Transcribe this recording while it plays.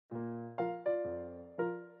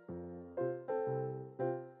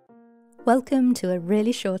Welcome to a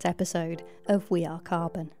really short episode of We Are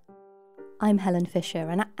Carbon. I'm Helen Fisher,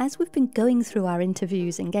 and as we've been going through our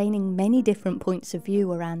interviews and gaining many different points of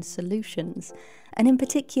view around solutions, and in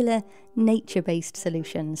particular nature-based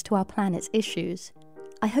solutions to our planet's issues,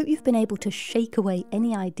 I hope you've been able to shake away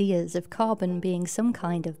any ideas of carbon being some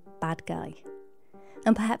kind of bad guy.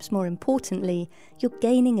 And perhaps more importantly, you're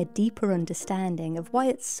gaining a deeper understanding of why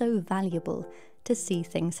it's so valuable to see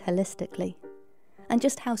things holistically, and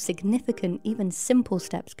just how significant even simple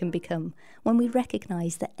steps can become when we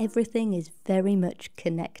recognise that everything is very much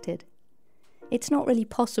connected. It's not really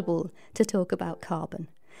possible to talk about carbon,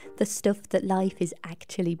 the stuff that life is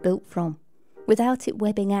actually built from, without it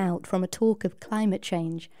webbing out from a talk of climate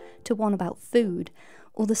change to one about food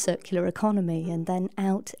or the circular economy, and then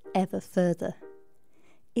out ever further.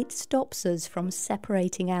 It stops us from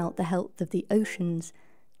separating out the health of the oceans,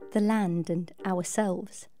 the land and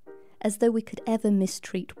ourselves, as though we could ever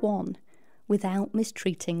mistreat one without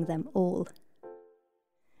mistreating them all.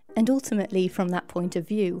 And ultimately, from that point of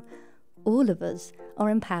view, all of us are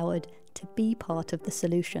empowered to be part of the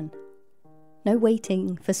solution. No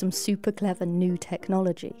waiting for some super clever new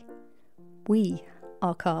technology. We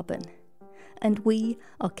are carbon, and we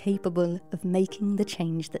are capable of making the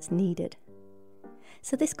change that's needed.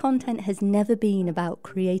 So this content has never been about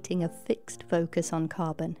creating a fixed focus on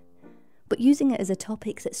carbon, but using it as a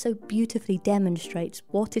topic that so beautifully demonstrates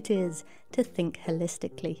what it is to think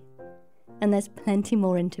holistically. And there's plenty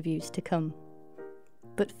more interviews to come.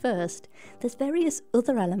 But first, there's various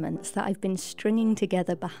other elements that I've been stringing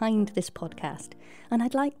together behind this podcast, and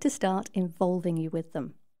I'd like to start involving you with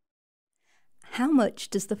them. How much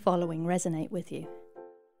does the following resonate with you?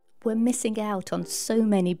 We're missing out on so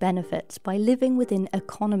many benefits by living within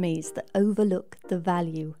economies that overlook the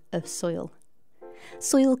value of soil.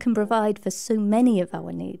 Soil can provide for so many of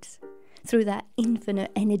our needs, through that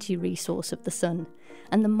infinite energy resource of the sun,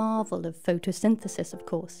 and the marvel of photosynthesis, of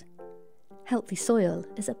course. Healthy soil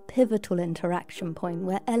is a pivotal interaction point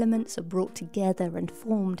where elements are brought together and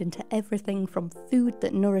formed into everything from food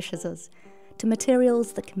that nourishes us, to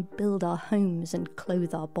materials that can build our homes and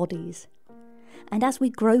clothe our bodies. And as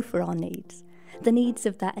we grow for our needs, the needs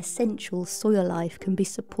of that essential soil life can be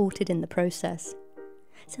supported in the process.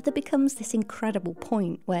 So there becomes this incredible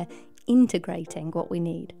point where integrating what we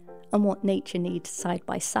need and what nature needs side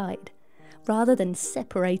by side, rather than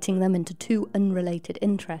separating them into two unrelated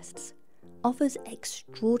interests, offers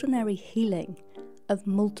extraordinary healing of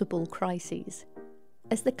multiple crises.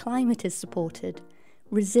 As the climate is supported,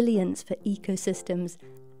 resilience for ecosystems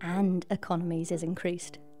and economies is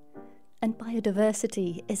increased, and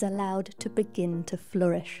biodiversity is allowed to begin to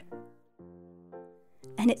flourish.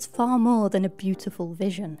 And it's far more than a beautiful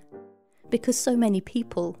vision, because so many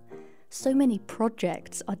people, so many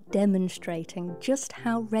projects are demonstrating just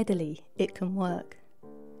how readily it can work.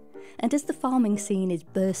 And as the farming scene is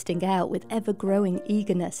bursting out with ever-growing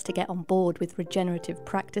eagerness to get on board with regenerative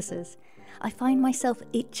practices, I find myself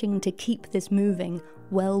itching to keep this moving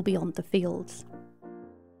well beyond the fields.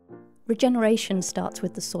 Regeneration starts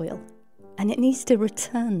with the soil, and it needs to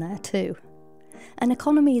return there too. An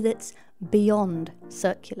economy that's beyond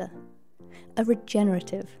circular, a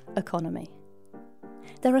regenerative economy.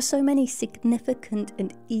 There are so many significant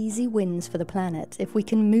and easy wins for the planet if we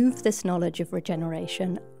can move this knowledge of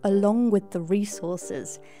regeneration along with the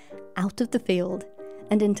resources out of the field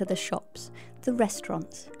and into the shops, the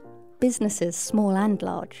restaurants, businesses small and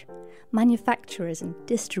large, manufacturers and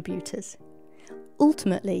distributors.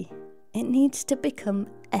 Ultimately, it needs to become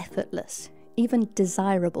effortless, even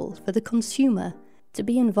desirable for the consumer to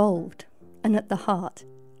be involved and at the heart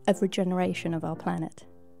of regeneration of our planet,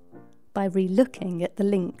 by re-looking at the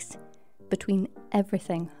links between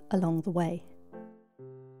everything along the way.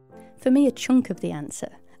 For me, a chunk of the answer,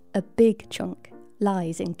 a big chunk,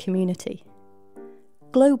 lies in community.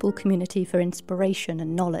 Global community for inspiration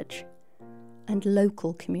and knowledge, and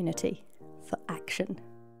local community for action.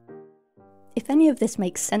 If any of this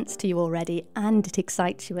makes sense to you already and it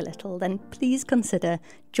excites you a little, then please consider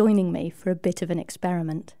joining me for a bit of an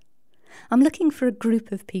experiment. I'm looking for a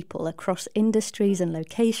group of people across industries and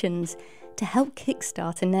locations to help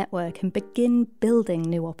kickstart a network and begin building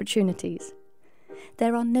new opportunities.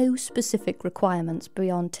 There are no specific requirements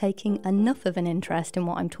beyond taking enough of an interest in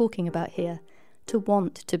what I'm talking about here to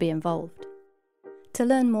want to be involved. To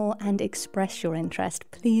learn more and express your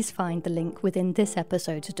interest, please find the link within this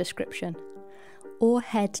episode's description, or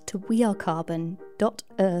head to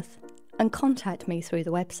wearecarbon.earth and contact me through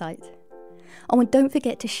the website. Oh, and don't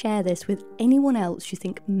forget to share this with anyone else you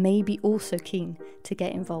think may be also keen to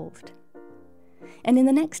get involved. And in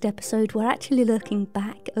the next episode, we're actually looking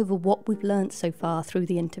back over what we've learnt so far through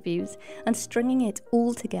the interviews and stringing it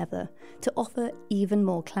all together to offer even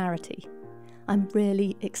more clarity. I'm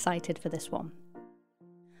really excited for this one.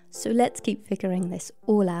 So let's keep figuring this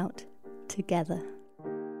all out together.